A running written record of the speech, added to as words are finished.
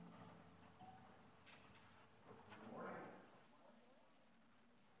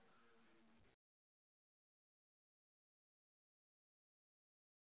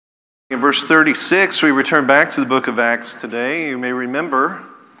verse 36, we return back to the book of Acts today. You may remember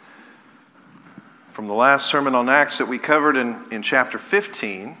from the last sermon on Acts that we covered in chapter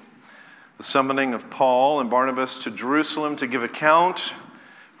 15, the summoning of Paul and Barnabas to Jerusalem to give account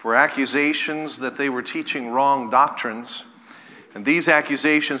for accusations that they were teaching wrong doctrines. And these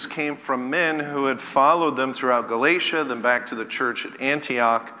accusations came from men who had followed them throughout Galatia, then back to the church at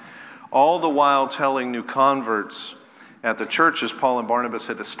Antioch, all the while telling new converts at the churches Paul and Barnabas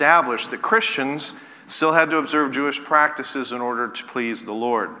had established that Christians still had to observe Jewish practices in order to please the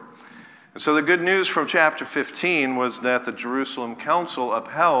Lord. And so the good news from chapter 15 was that the Jerusalem Council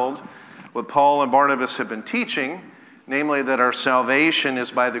upheld what Paul and Barnabas had been teaching, namely that our salvation is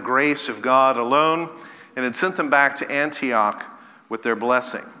by the grace of God alone, and had sent them back to Antioch with their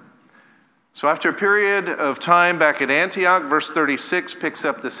blessing. So after a period of time back at Antioch, verse 36 picks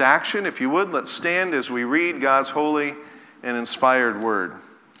up this action. If you would, let's stand as we read God's holy and inspired word.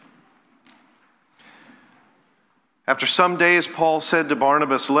 After some days, Paul said to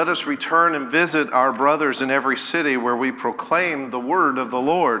Barnabas, "Let us return and visit our brothers in every city where we proclaim the word of the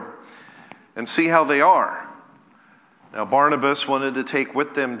Lord and see how they are." Now Barnabas wanted to take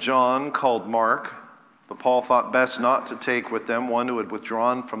with them John, called Mark, but Paul thought best not to take with them one who had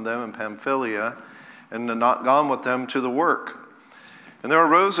withdrawn from them in Pamphylia and had not gone with them to the work. And there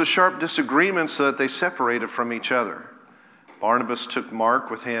arose a sharp disagreement so that they separated from each other. Barnabas took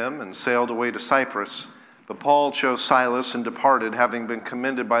Mark with him and sailed away to Cyprus, but Paul chose Silas and departed, having been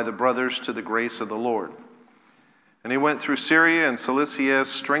commended by the brothers to the grace of the Lord. And he went through Syria and Cilicia,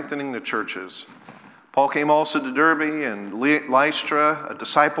 strengthening the churches. Paul came also to Derbe and Lystra. A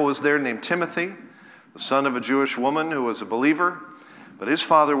disciple was there named Timothy, the son of a Jewish woman who was a believer, but his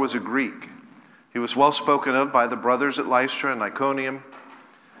father was a Greek. He was well spoken of by the brothers at Lystra and Iconium.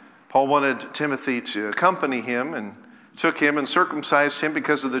 Paul wanted Timothy to accompany him and took him and circumcised him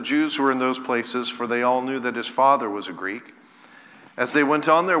because of the Jews who were in those places, for they all knew that his father was a Greek. As they went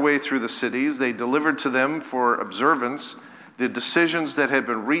on their way through the cities, they delivered to them for observance the decisions that had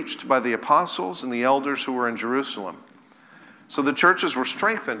been reached by the apostles and the elders who were in Jerusalem. So the churches were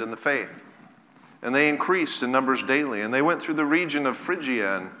strengthened in the faith, and they increased in numbers daily. And they went through the region of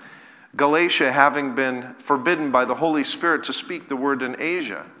Phrygia and Galatia, having been forbidden by the Holy Spirit to speak the word in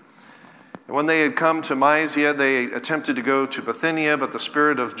Asia. And when they had come to Mysia, they attempted to go to Bithynia, but the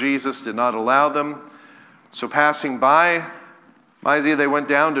Spirit of Jesus did not allow them. So passing by Mysia, they went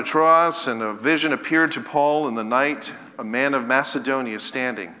down to Troas, and a vision appeared to Paul in the night, a man of Macedonia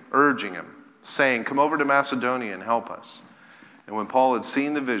standing, urging him, saying, "Come over to Macedonia and help us." And when Paul had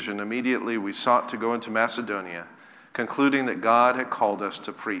seen the vision, immediately we sought to go into Macedonia, concluding that God had called us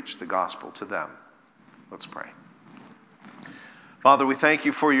to preach the gospel to them. Let's pray. Father, we thank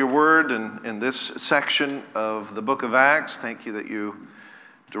you for your word in this section of the book of Acts. Thank you that you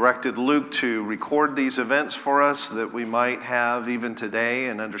directed Luke to record these events for us, that we might have even today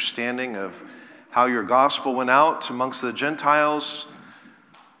an understanding of how your gospel went out amongst the Gentiles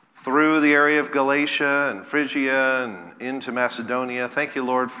through the area of Galatia and Phrygia and into Macedonia. Thank you,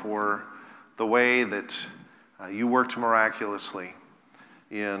 Lord, for the way that you worked miraculously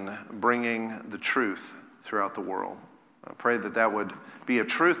in bringing the truth throughout the world. I pray that that would be a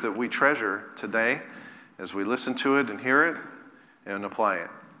truth that we treasure today as we listen to it and hear it and apply it.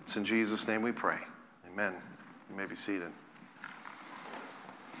 It's in Jesus' name we pray. Amen. You may be seated.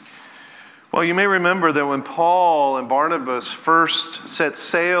 Well, you may remember that when Paul and Barnabas first set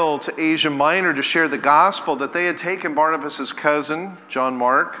sail to Asia Minor to share the gospel, that they had taken Barnabas' cousin, John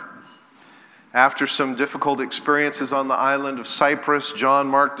Mark. After some difficult experiences on the island of Cyprus, John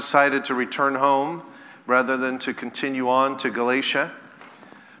Mark decided to return home rather than to continue on to Galatia.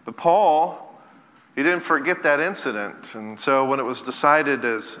 But Paul, he didn't forget that incident. And so when it was decided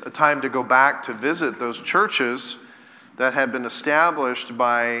as a time to go back to visit those churches that had been established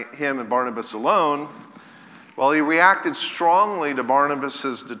by him and Barnabas alone, well, he reacted strongly to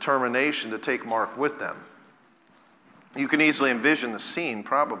Barnabas' determination to take Mark with them. You can easily envision the scene,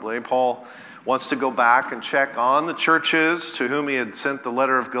 probably. Paul wants to go back and check on the churches to whom he had sent the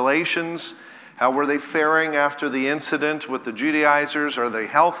letter of Galatians. How were they faring after the incident with the Judaizers? Are they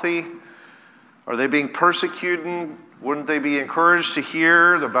healthy? Are they being persecuted? Wouldn't they be encouraged to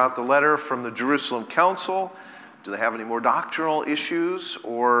hear about the letter from the Jerusalem Council? Do they have any more doctrinal issues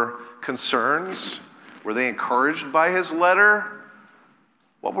or concerns? Were they encouraged by his letter?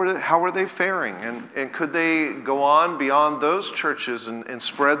 How were they faring? And could they go on beyond those churches and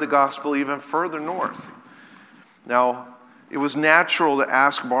spread the gospel even further north? Now, it was natural to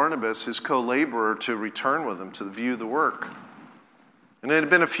ask Barnabas, his co-laborer, to return with him to view the work. And it had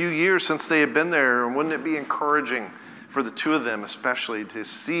been a few years since they had been there, and wouldn't it be encouraging for the two of them especially to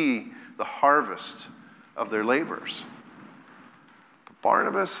see the harvest of their labors. But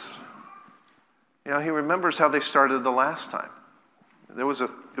Barnabas, he remembers how they started the last time. It was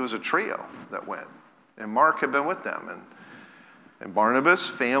a trio that went, and Mark had been with them. And Barnabas'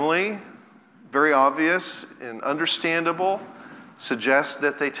 family, very obvious and understandable, suggests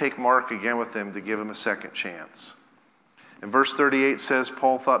that they take Mark again with them to give him a second chance. And verse 38 says,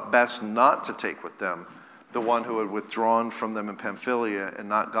 Paul thought best not to take with them the one who had withdrawn from them in Pamphylia and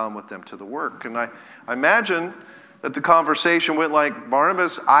not gone with them to the work. And I imagine that the conversation went like,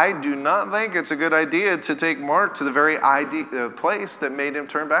 Barnabas, I do not think it's a good idea to take Mark to the very place that made him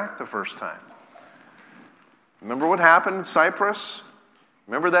turn back the first time. Remember what happened in Cyprus?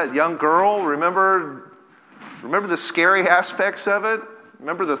 Remember that young girl? Remember the scary aspects of it?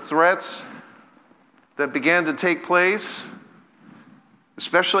 Remember the threats that began to take place?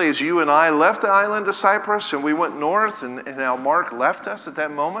 Especially as you and I left the island of Cyprus and we went north, and now Mark left us at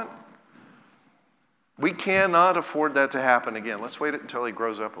that moment. We cannot afford that to happen again. Let's wait until he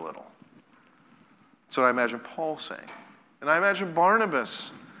grows up a little. That's what I imagine Paul saying. And I imagine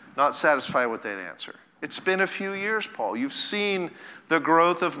Barnabas not satisfied with that answer. It's been a few years, Paul. You've seen the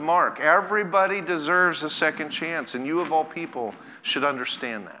growth of Mark. Everybody deserves a second chance, and you of all people should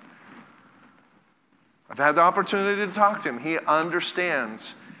understand that. I've had the opportunity to talk to him. He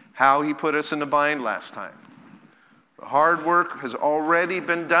understands how he put us in a bind last time. The hard work has already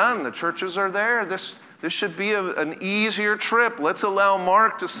been done. The churches are there. This should be an easier trip. Let's allow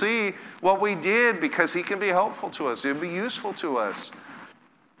Mark to see what we did, because he can be helpful to us. It'll be useful to us.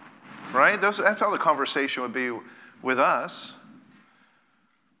 Right? That's how the conversation would be with us.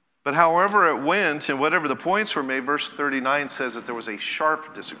 But however it went and whatever the points were made, verse 39 says that there was a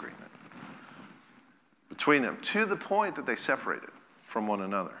sharp disagreement between them, to the point that they separated from one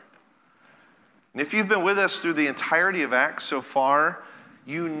another. And if you've been with us through the entirety of Acts so far,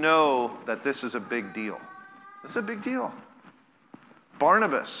 you know that this is a big deal. It's a big deal.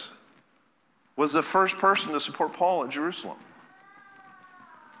 Barnabas was the first person to support Paul at Jerusalem.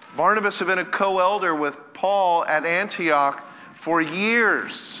 Barnabas had been a co-elder with Paul at Antioch for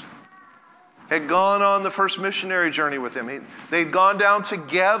years. Had gone on the first missionary journey with him. They'd gone down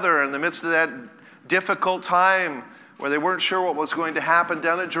together in the midst of that difficult time where they weren't sure what was going to happen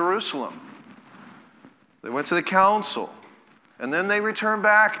down at Jerusalem. They went to the council, and then they returned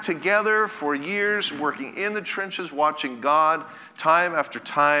back together for years, working in the trenches, watching God time after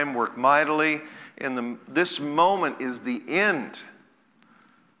time work mightily. And this moment is the end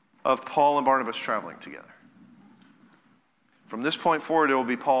of Paul and Barnabas traveling together. From this point forward, it will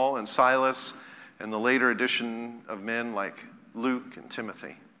be Paul and Silas and the later addition of men like Luke and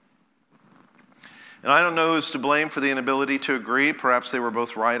Timothy. And I don't know who's to blame for the inability to agree. Perhaps they were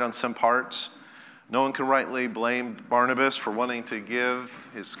both right on some parts. No one can rightly blame Barnabas for wanting to give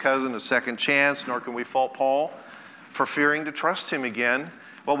his cousin a second chance, nor can we fault Paul for fearing to trust him again.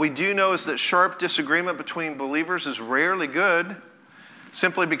 What we do know is that sharp disagreement between believers is rarely good,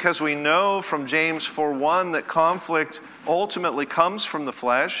 simply because we know from James 4:1 that conflict ultimately comes from the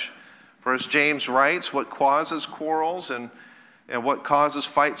flesh. For as James writes, what causes quarrels and what causes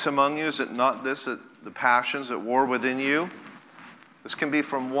fights among you? Is it not this, that the passions at war within you? This can be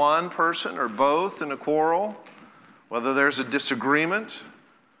from one person or both in a quarrel, whether there's a disagreement.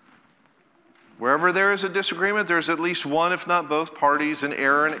 Wherever there is a disagreement, there's at least one, if not both parties, in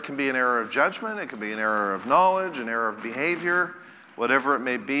error, and it can be an error of judgment, it can be an error of knowledge, an error of behavior, whatever it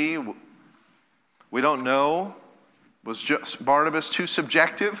may be. We don't know. Was Barnabas too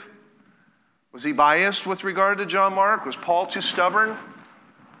subjective? Was he biased with regard to John Mark? Was Paul too stubborn?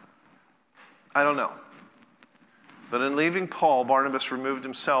 I don't know. But in leaving Paul, Barnabas removed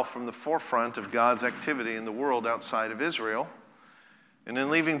himself from the forefront of God's activity in the world outside of Israel. And in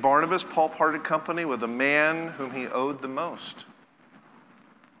leaving Barnabas, Paul parted company with a man whom he owed the most.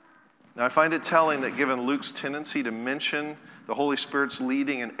 Now, I find it telling that given Luke's tendency to mention the Holy Spirit's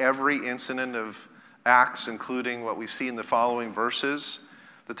leading in every incident of Acts, including what we see in the following verses,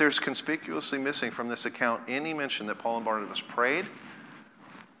 that there's conspicuously missing from this account any mention that Paul and Barnabas prayed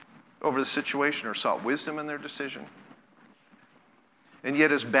over the situation or sought wisdom in their decision. And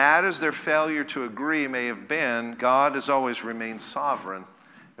yet, as bad as their failure to agree may have been, God has always remained sovereign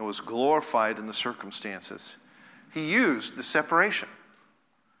and was glorified in the circumstances. He used the separation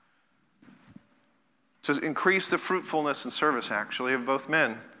to increase the fruitfulness and service, actually, of both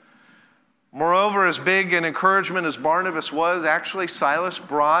men. Moreover, as big an encouragement as Barnabas was, actually Silas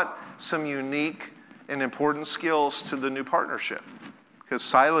brought some unique and important skills to the new partnership, because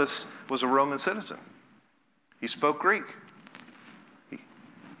Silas was a Roman citizen. He spoke Greek.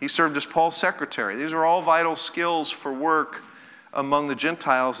 He served as Paul's secretary. These are all vital skills for work among the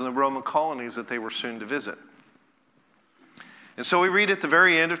Gentiles in the Roman colonies that they were soon to visit. And so we read at the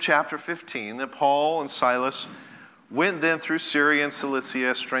very end of chapter 15 that Paul and Silas went then through Syria and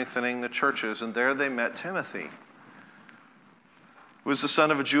Cilicia, strengthening the churches, and there they met Timothy, who was the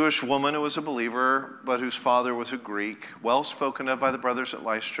son of a Jewish woman who was a believer, but whose father was a Greek, well spoken of by the brothers at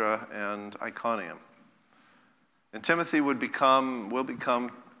Lystra and Iconium. And Timothy will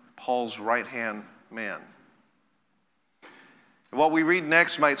become Paul's right-hand man. And what we read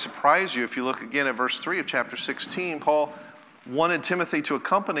next might surprise you if you look again at verse 3 of chapter 16. Paul wanted Timothy to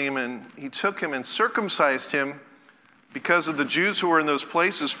accompany him, and he took him and circumcised him because of the Jews who were in those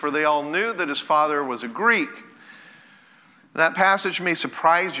places, for they all knew that his father was a Greek. That passage may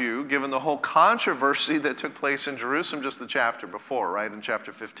surprise you, given the whole controversy that took place in Jerusalem just the chapter before, right, in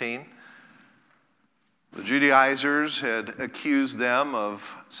chapter 15. The Judaizers had accused them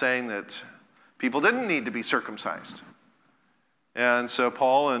of saying that people didn't need to be circumcised. And so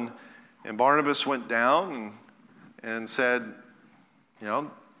Paul and Barnabas went down and said,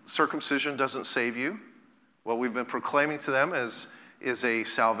 circumcision doesn't save you. What we've been proclaiming to them is a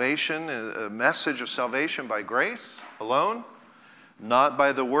salvation, a message of salvation by grace alone, not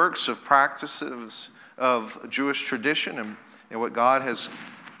by the works of practices of Jewish tradition and what God has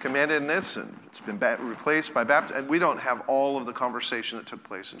commanded in this, and it's been replaced by baptism. And we don't have all of the conversation that took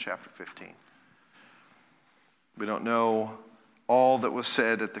place in chapter 15. We don't know all that was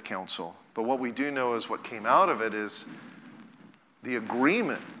said at the council. But what we do know is what came out of it is the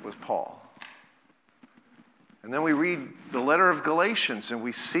agreement with Paul. And then we read the letter of Galatians and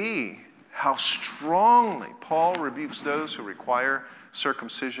we see how strongly Paul rebukes those who require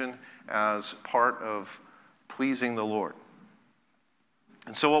circumcision as part of pleasing the Lord.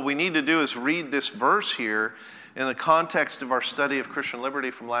 And so what we need to do is read this verse here in the context of our study of Christian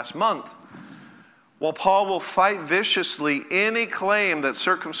liberty from last month. While Paul will fight viciously any claim that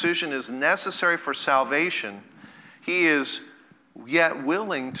circumcision is necessary for salvation, he is yet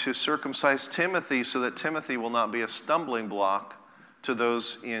willing to circumcise Timothy so that Timothy will not be a stumbling block to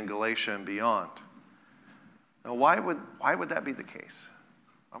those in Galatia and beyond. Now, why would that be the case?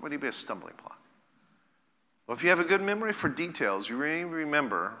 Why would he be a stumbling block? Well, if you have a good memory for details, you may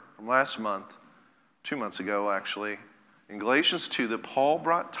remember from last month, 2 months ago actually, in Galatians 2, that Paul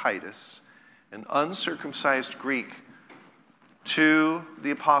brought Titus, an uncircumcised Greek, to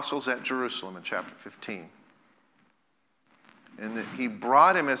the apostles at Jerusalem in chapter 15. And that he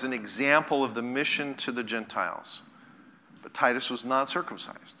brought him as an example of the mission to the Gentiles. But Titus was not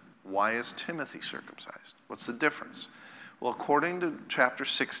circumcised. Why is Timothy circumcised? What's the difference? Well, according to chapter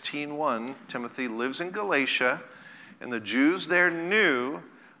 16:1, Timothy lives in Galatia, and the Jews there knew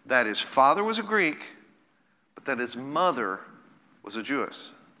that his father was a Greek, but that his mother was a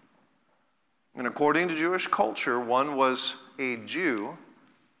Jewess. And according to Jewish culture, one was a Jew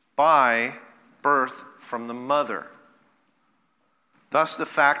by birth from the mother. Thus, the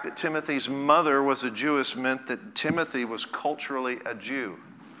fact that Timothy's mother was a Jewess meant that Timothy was culturally a Jew,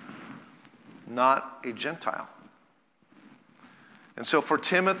 not a Gentile. And so for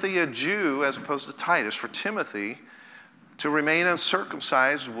Timothy, a Jew, as opposed to Titus, for Timothy to remain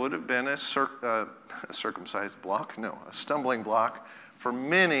uncircumcised would have been a stumbling block for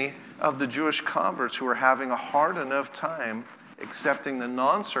many of the Jewish converts who were having a hard enough time accepting the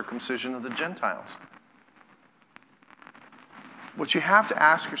non-circumcision of the Gentiles. What you have to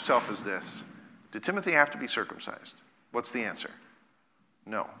ask yourself is this: did Timothy have to be circumcised? What's the answer?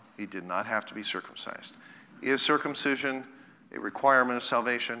 No, he did not have to be circumcised. Is circumcision a requirement of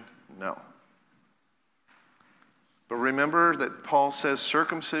salvation? No. But remember that Paul says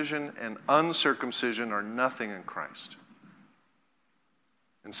circumcision and uncircumcision are nothing in Christ.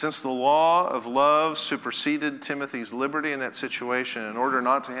 And since the law of love superseded Timothy's liberty in that situation, in order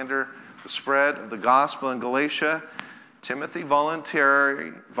not to hinder the spread of the gospel in Galatia, Timothy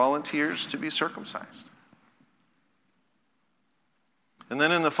volunteers to be circumcised. And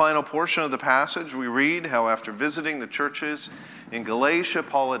then in the final portion of the passage, we read how after visiting the churches in Galatia,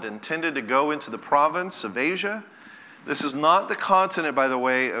 Paul had intended to go into the province of Asia. This is not the continent, by the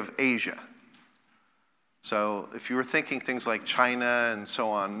way, of Asia. So if you were thinking things like China and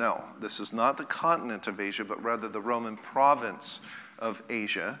so on, no. This is not the continent of Asia, but rather the Roman province of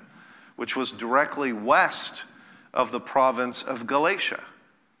Asia, which was directly west of the province of Galatia.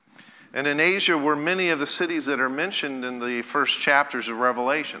 And in Asia were many of the cities that are mentioned in the first chapters of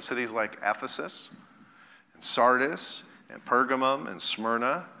Revelation, cities like Ephesus and Sardis and Pergamum and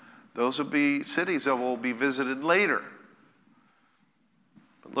Smyrna. Those will be cities that will be visited later.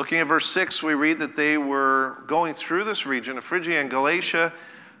 But looking at verse 6, we read that they were going through this region of Phrygia and Galatia,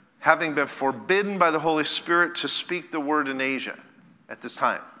 having been forbidden by the Holy Spirit to speak the word in Asia at this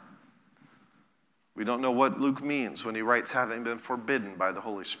time. We don't know what Luke means when he writes having been forbidden by the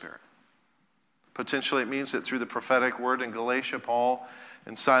Holy Spirit. Potentially it means that through the prophetic word in Galatia, Paul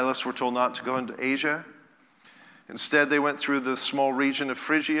and Silas were told not to go into Asia. Instead, they went through the small region of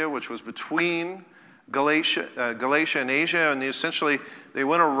Phrygia, which was between Galatia and Asia, and essentially they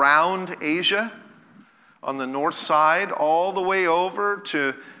went around Asia on the north side all the way over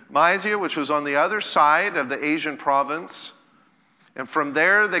to Mysia, which was on the other side of the Asian province. And from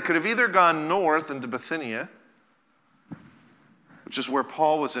there, they could have either gone north into Bithynia, which is where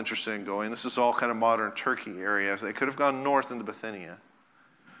Paul was interested in going. This is all kind of modern Turkey area. They could have gone north into Bithynia,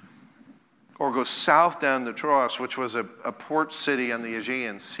 or go south down to Troas, which was a port city on the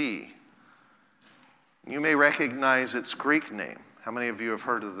Aegean Sea. You may recognize its Greek name. How many of you have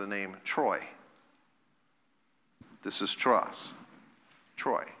heard of the name Troy? This is Troas,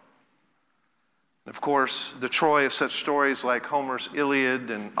 Troy. Of course, the Troy of such stories like Homer's Iliad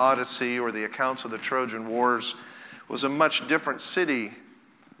and Odyssey or the accounts of the Trojan Wars was a much different city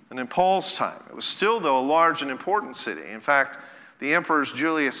than in Paul's time. It was still, though, a large and important city. In fact, the emperors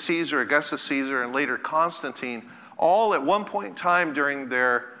Julius Caesar, Augustus Caesar, and later Constantine, all at one point in time during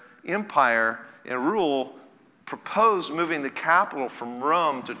their empire and rule, proposed moving the capital from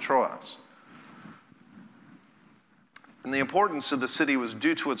Rome to Troas. And the importance of the city was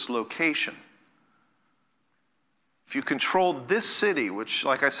due to its location. If you controlled this city, which,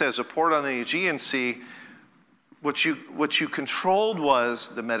 like I said, is a port on the Aegean Sea, what you controlled was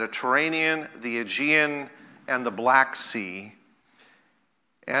the Mediterranean, the Aegean, and the Black Sea.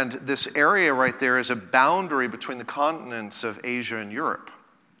 And this area right there is a boundary between the continents of Asia and Europe.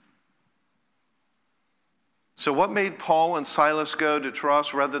 So what made Paul and Silas go to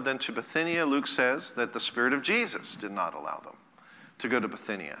Troas rather than to Bithynia? Luke says that the Spirit of Jesus did not allow them to go to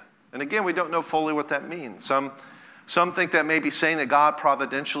Bithynia. And again, we don't know fully what that means. Some think that may be saying that God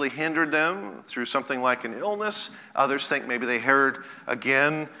providentially hindered them through something like an illness. Others think maybe they heard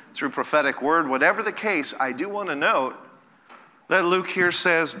again through prophetic word. Whatever the case, I do want to note that Luke here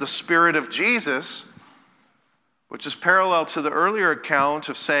says the Spirit of Jesus, which is parallel to the earlier account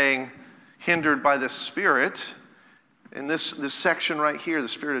of saying hindered by the Spirit. In this section right here, the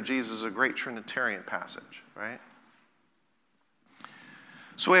Spirit of Jesus is a great Trinitarian passage, right?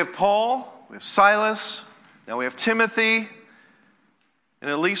 So we have Paul, we have Silas, now we have Timothy,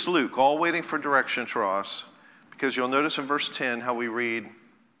 and at least Luke, all waiting for direction to us, because you'll notice in verse 10 how we read,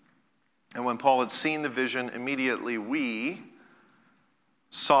 and when Paul had seen the vision, immediately we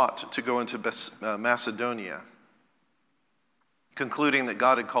sought to go into Macedonia, concluding that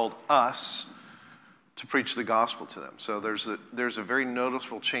God had called us to preach the gospel to them. So there's a very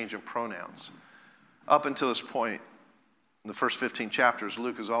noticeable change in pronouns. Up until this point, in the first 15 chapters,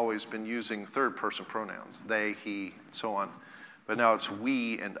 Luke has always been using third-person pronouns, they, he, and so on. But now it's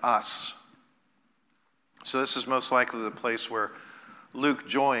we and us. So this is most likely the place where Luke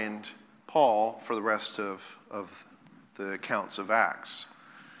joined Paul for the rest of the accounts of Acts.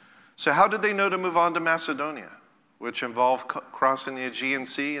 So how did they know to move on to Macedonia, which involved crossing the Aegean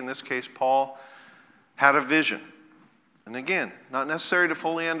Sea? In this case, Paul had a vision. And again, not necessary to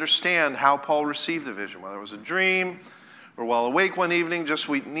fully understand how Paul received the vision, whether it was a dream or while awake one evening,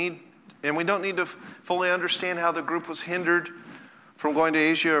 we don't need to fully understand how the group was hindered from going to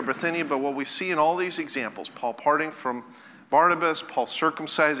Asia or Bithynia, but what we see in all these examples, Paul parting from Barnabas, Paul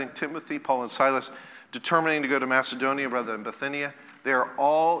circumcising Timothy, Paul and Silas determining to go to Macedonia rather than Bithynia, they are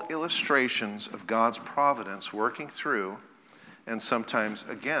all illustrations of God's providence working through and sometimes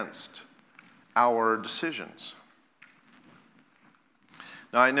against our decisions.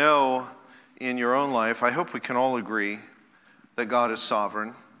 Now, I know in your own life, I hope we can all agree that God is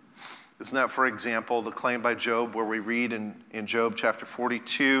sovereign. Isn't that, for example, the claim by Job where we read in Job chapter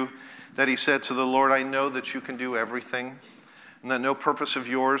 42 that he said to the Lord, I know that you can do everything and that no purpose of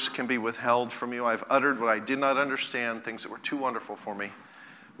yours can be withheld from you. I've uttered what I did not understand, things that were too wonderful for me,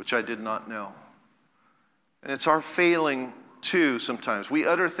 which I did not know. And it's our failing, too, sometimes. We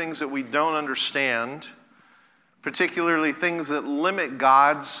utter things that we don't understand, particularly things that limit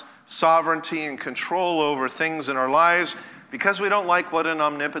God's sovereignty and control over things in our lives, because we don't like what an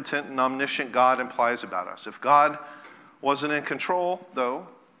omnipotent and omniscient God implies about us. If God wasn't in control, though,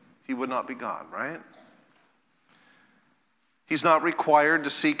 he would not be God, right? He's not required to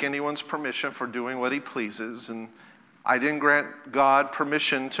seek anyone's permission for doing what he pleases, and I didn't grant God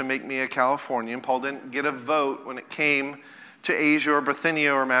permission to make me a Californian. Paul didn't get a vote when it came to Asia or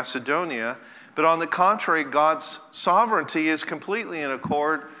Bithynia or Macedonia, but on the contrary, God's sovereignty is completely in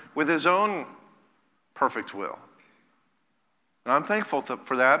accord with his own perfect will. And I'm thankful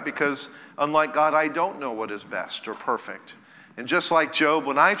for that because, unlike God, I don't know what is best or perfect. And just like Job,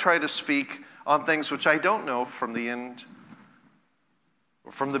 when I try to speak on things which I don't know from the end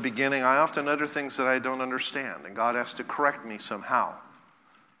or from the beginning, I often utter things that I don't understand, and God has to correct me somehow.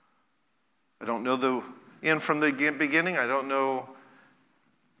 I don't know the end from the beginning. I don't know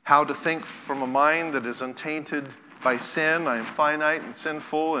how to think from a mind that is untainted by sin. I am finite and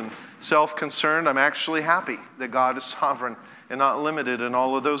sinful and self-concerned. I'm actually happy that God is sovereign and not limited in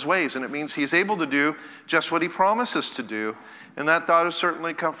all of those ways. And it means he's able to do just what he promises to do. And that thought is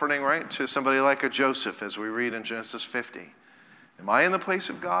certainly comforting, right, to somebody like a Joseph, as we read in Genesis 50. Am I in the place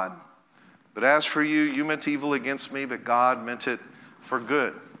of God? But as for you, you meant evil against me, but God meant it for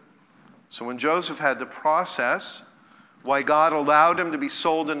good. So when Joseph had to process why God allowed him to be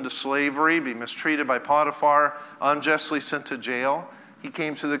sold into slavery, be mistreated by Potiphar, unjustly sent to jail, he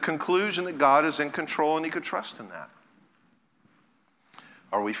came to the conclusion that God is in control and he could trust in that.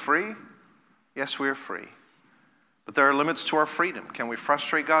 Are we free? Yes, we are free. But there are limits to our freedom. Can we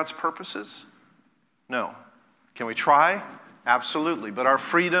frustrate God's purposes? No. Can we try? Absolutely. But our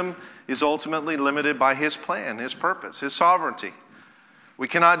freedom is ultimately limited by his plan, his purpose, his sovereignty. We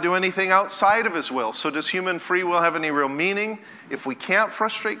cannot do anything outside of his will. So does human free will have any real meaning if we can't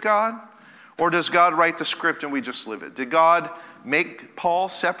frustrate God? Or does God write the script and we just live it? Did God make Paul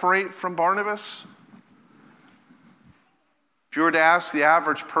separate from Barnabas? If you were to ask the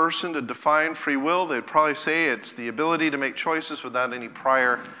average person to define free will, they'd probably say it's the ability to make choices without any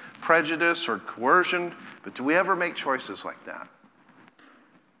prior prejudice or coercion. But do we ever make choices like that?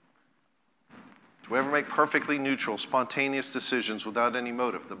 Do we ever make perfectly neutral, spontaneous decisions without any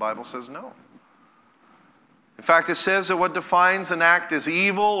motive? The Bible says no. In fact, it says that what defines an act as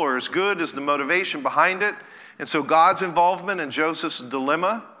evil or as good is the motivation behind it. And so God's involvement in Joseph's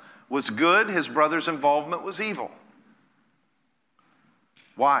dilemma was good. His brother's involvement was evil.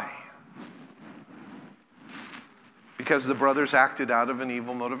 Why? Because the brothers acted out of an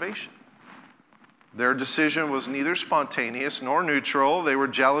evil motivation. Their decision was neither spontaneous nor neutral. They were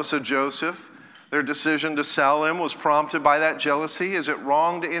jealous of Joseph. Their decision to sell him was prompted by that jealousy. Is it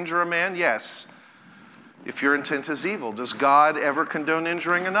wrong to injure a man? Yes. If your intent is evil. Does God ever condone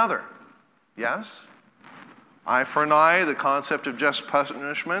injuring another? Yes. Eye for an eye, the concept of just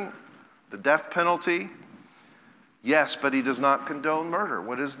punishment, the death penalty. Yes, but he does not condone murder.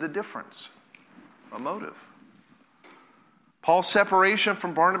 What is the difference? A motive. Paul's separation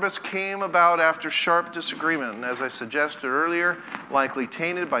from Barnabas came about after sharp disagreement, and as I suggested earlier, likely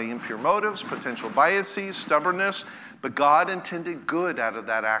tainted by impure motives, potential biases, stubbornness, but God intended good out of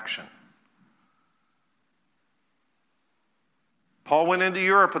that action. Paul went into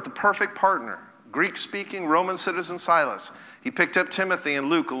Europe with the perfect partner, Greek-speaking Roman citizen Silas. He picked up Timothy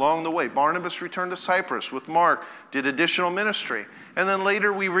and Luke along the way. Barnabas returned to Cyprus with Mark, did additional ministry. And then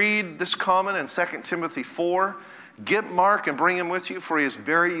later we read this comment in 2 Timothy 4, get Mark and bring him with you, for he is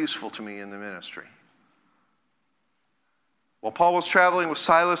very useful to me in the ministry. While Paul was traveling with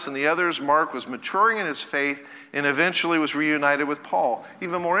Silas and the others, Mark was maturing in his faith and eventually was reunited with Paul.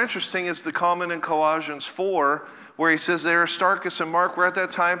 Even more interesting is the comment in Colossians 4, where he says, Aristarchus and Mark were at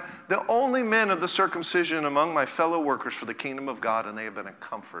that time the only men of the circumcision among my fellow workers for the kingdom of God, and they have been a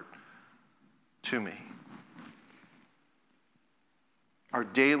comfort to me. Our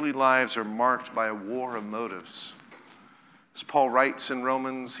daily lives are marked by a war of motives. As Paul writes in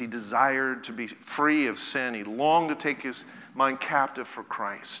Romans, he desired to be free of sin. He longed to take his mind captive for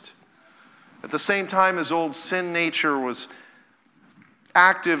Christ. At the same time, his old sin nature was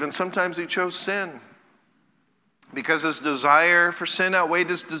active, and sometimes he chose sin because his desire for sin outweighed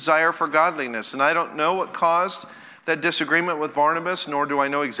his desire for godliness. And I don't know what caused that disagreement with Barnabas, nor do I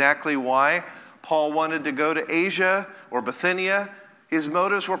know exactly why Paul wanted to go to Asia or Bithynia. His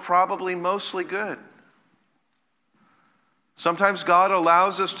motives were probably mostly good. Sometimes God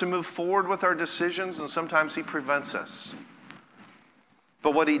allows us to move forward with our decisions, and sometimes he prevents us.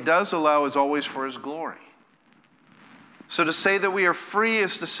 But what he does allow is always for his glory. So to say that we are free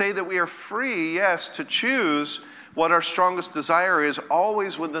is to say that we are free, yes, to choose what our strongest desire is,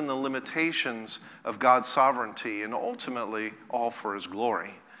 always within the limitations of God's sovereignty, and ultimately all for his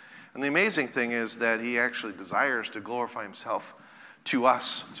glory. And the amazing thing is that he actually desires to glorify himself to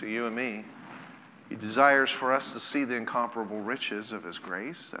us, to you and me. He desires for us to see the incomparable riches of his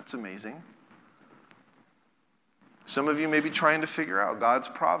grace. That's amazing. Some of you may be trying to figure out God's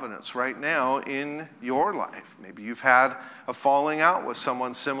providence right now in your life. Maybe you've had a falling out with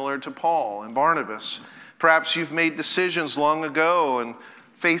someone similar to Paul and Barnabas. Perhaps you've made decisions long ago and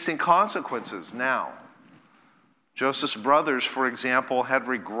facing consequences now. Joseph's brothers, for example, had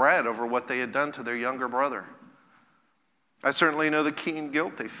regret over what they had done to their younger brother. I certainly know the keen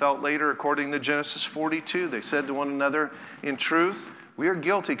guilt they felt later, according to Genesis 42. They said to one another, in truth, we are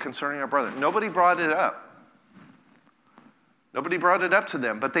guilty concerning our brother. Nobody brought it up. Nobody brought it up to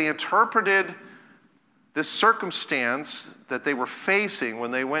them, but they interpreted this circumstance that they were facing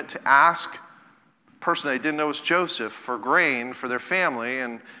when they went to ask the person they didn't know was Joseph for grain for their family,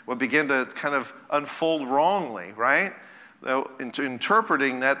 and what began to kind of unfold wrongly, right?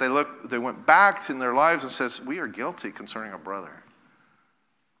 Interpreting that, they went back in their lives and says, we are guilty concerning our brother.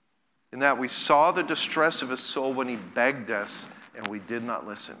 In that we saw the distress of his soul when he begged us, and we did not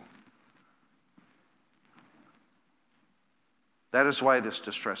listen. That is why this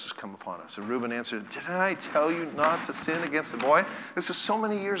distress has come upon us. And Reuben answered, didn't I tell you not to sin against the boy? This is so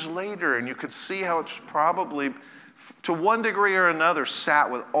many years later, and you could see how it's probably, to one degree or another,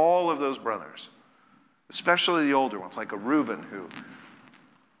 sat with all of those brothers, especially the older ones, like a Reuben who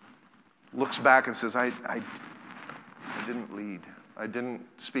looks back and says, I didn't lead. I didn't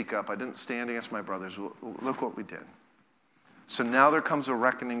speak up. I didn't stand against my brothers. Look what we did. So now there comes a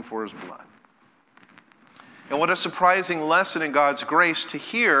reckoning for his blood. And what a surprising lesson in God's grace to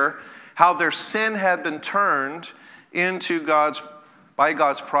hear how their sin had been turned by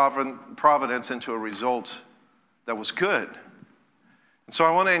God's providence into a result that was good. And so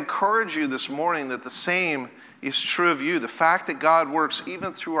I want to encourage you this morning that the same is true of you. The fact that God works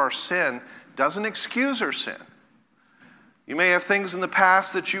even through our sin doesn't excuse our sin. You may have things in the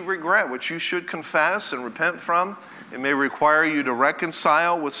past that you regret, which you should confess and repent from. It may require you to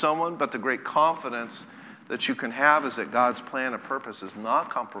reconcile with someone, but the great confidence that you can have is that God's plan and purpose is not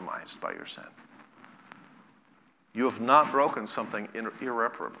compromised by your sin. You have not broken something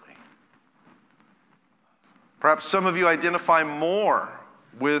irreparably. Perhaps some of you identify more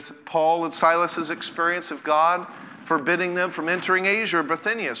with Paul and Silas's experience of God forbidding them from entering Asia or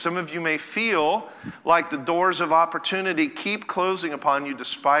Bithynia. Some of you may feel like the doors of opportunity keep closing upon you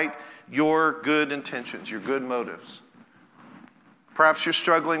despite your good intentions, your good motives. Perhaps you're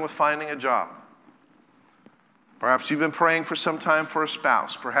struggling with finding a job. Perhaps you've been praying for some time for a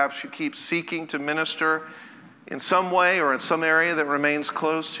spouse. Perhaps you keep seeking to minister in some way or in some area that remains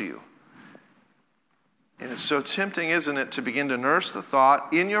closed to you. And it's so tempting, isn't it, to begin to nurse the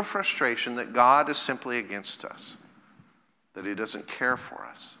thought in your frustration that God is simply against us, that he doesn't care for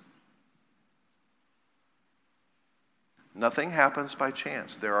us. Nothing happens by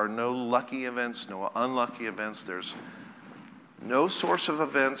chance. There are no lucky events, no unlucky events. There's no source of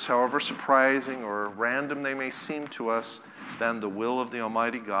events, however surprising or random they may seem to us, than the will of the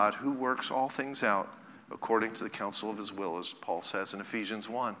Almighty God, who works all things out according to the counsel of his will, as Paul says in Ephesians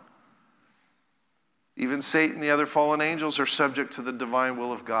 1. Even Satan and the other fallen angels are subject to the divine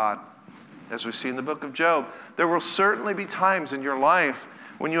will of God. As we see in the book of Job, there will certainly be times in your life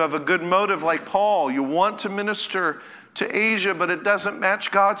when you have a good motive like Paul. You want to minister to Asia, but it doesn't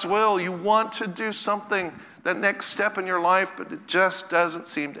match God's will. You want to do something, that next step in your life, but it just doesn't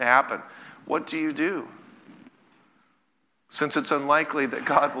seem to happen. What do you do? Since it's unlikely that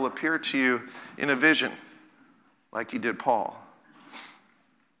God will appear to you in a vision like he did Paul.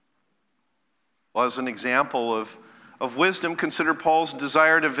 Well, as an example of wisdom, consider Paul's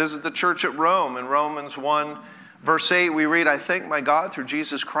desire to visit the church at Rome. In Romans 1, verse 8, we read, I thank my God through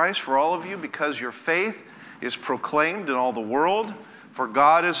Jesus Christ for all of you, because your faith is proclaimed in all the world. For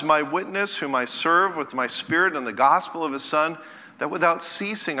God is my witness, whom I serve with my spirit in the gospel of his Son, that without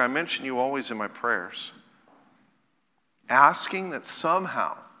ceasing I mention you always in my prayers. Asking that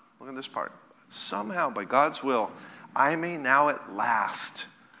somehow, look at this part, somehow by God's will, I may now at last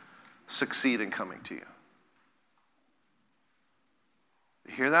succeed in coming to you.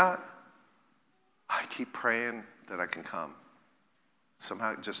 You hear that? I keep praying that I can come.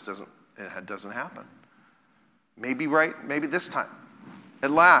 Somehow it just doesn't happen. Maybe this time.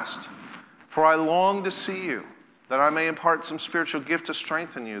 At last, for I long to see you, that I may impart some spiritual gift to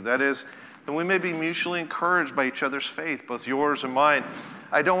strengthen you. That is, that we may be mutually encouraged by each other's faith, both yours and mine.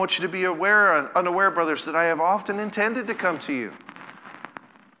 I don't want you to be unaware, brothers, that I have often intended to come to you,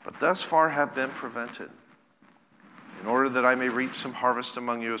 but thus far have been prevented, in order that I may reap some harvest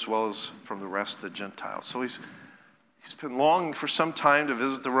among you as well as from the rest of the Gentiles. So he's been longing for some time to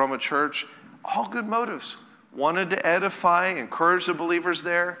visit the Roman church. All good motives. Wanted to edify, encourage the believers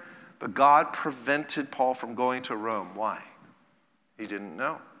there, but God prevented Paul from going to Rome. Why? He didn't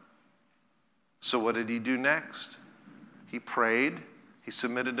know. So what did he do next? He prayed. He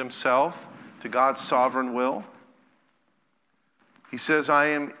submitted himself to God's sovereign will. He says, I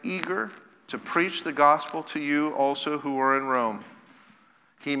am eager to preach the gospel to you also who are in Rome.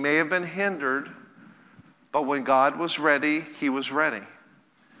 He may have been hindered, but when God was ready, he was ready.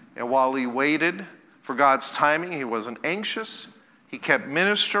 And while he waited for God's timing. He wasn't anxious. He kept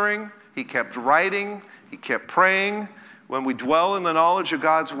ministering. He kept writing. He kept praying. When we dwell in the knowledge of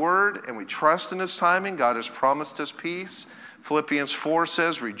God's word and we trust in his timing, God has promised us peace. Philippians 4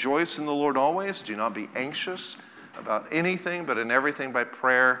 says, rejoice in the Lord always. Do not be anxious about anything, but in everything by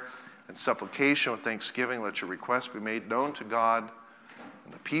prayer and supplication with thanksgiving, let your requests be made known to God.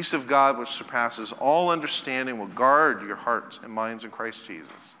 And the peace of God, which surpasses all understanding, will guard your hearts and minds in Christ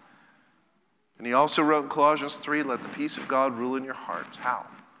Jesus. And he also wrote in Colossians 3, let the peace of God rule in your hearts. How?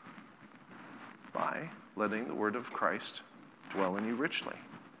 By letting the word of Christ dwell in you richly.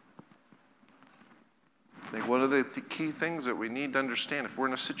 I think one of the key things that we need to understand, if we're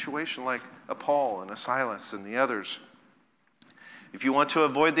in a situation like a Paul and a Silas and the others, if you want to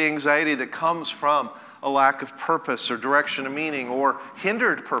avoid the anxiety that comes from a lack of purpose or direction of meaning or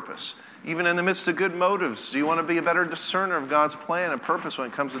hindered purpose, even in the midst of good motives, do you want to be a better discerner of God's plan and purpose when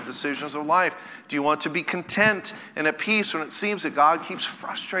it comes to decisions of life? Do you want to be content and at peace when it seems that God keeps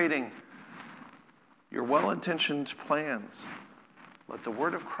frustrating your well-intentioned plans? Let the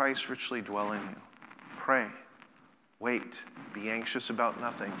word of Christ richly dwell in you. Pray, wait, be anxious about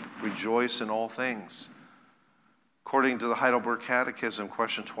nothing, rejoice in all things. According to the Heidelberg Catechism,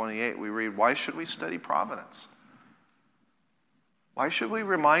 question 28, we read, why should we study providence? Why should we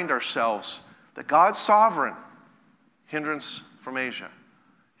remind ourselves that God's sovereign? Hindrance from Asia,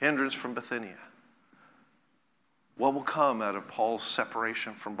 hindrance from Bithynia. What will come out of Paul's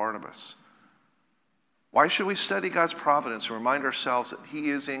separation from Barnabas? Why should we study God's providence and remind ourselves that he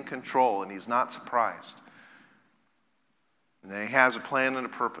is in control and he's not surprised? And that he has a plan and a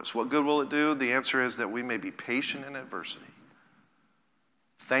purpose. What good will it do? The answer is that we may be patient in adversity,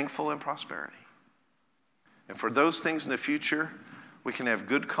 thankful in prosperity. And for those things in the future, we can have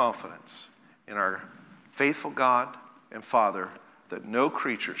good confidence in our faithful God and Father that no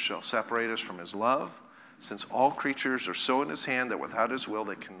creature shall separate us from his love, since all creatures are so in his hand that without his will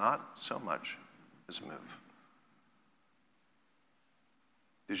they cannot so much as move.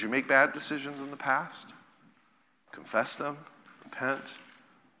 Did you make bad decisions in the past? Confess them, repent,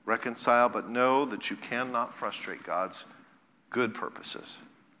 reconcile, but know that you cannot frustrate God's good purposes.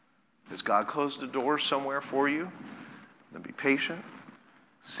 Has God closed a door somewhere for you? Then be patient,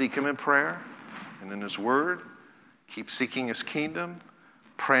 seek him in prayer and in his word. Keep seeking his kingdom,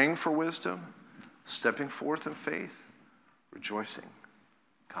 praying for wisdom, stepping forth in faith, rejoicing.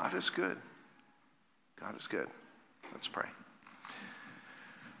 God is good. God is good. Let's pray.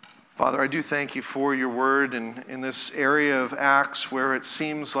 Father, I do thank you for your word in this area of Acts where it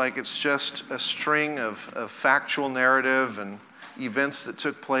seems like it's just a string of factual narrative and events that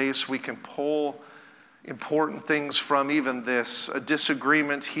took place. We can pull important things from even this, a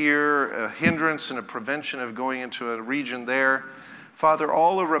disagreement here, a hindrance and a prevention of going into a region there. Father,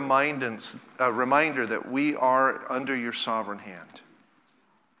 all a reminder that we are under your sovereign hand.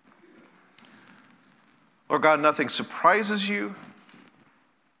 Lord God, nothing surprises you.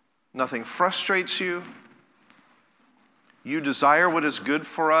 Nothing frustrates you. You desire what is good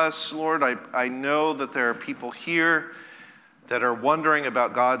for us, Lord. I know that there are people here that are wondering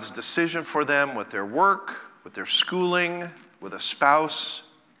about God's decision for them with their work, with their schooling, with a spouse,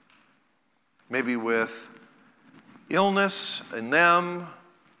 maybe with illness in them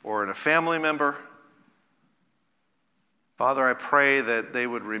or in a family member. Father, I pray that they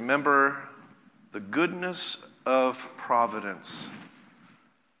would remember the goodness of providence.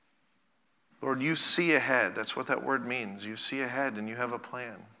 Lord, you see ahead. That's what that word means. You see ahead and you have a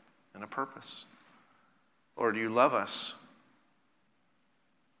plan and a purpose. Lord, you love us.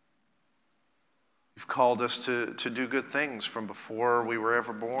 You've called us to do good things from before we were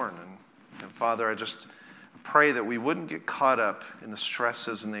ever born. And Father, I just pray that we wouldn't get caught up in the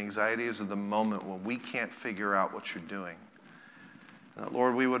stresses and the anxieties of the moment when we can't figure out what you're doing. And that,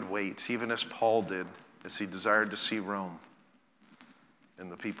 Lord, we would wait, even as Paul did, as he desired to see Rome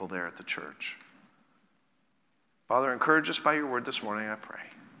and the people there at the church. Father, encourage us by your word this morning, I pray.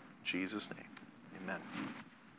 In Jesus' name, amen.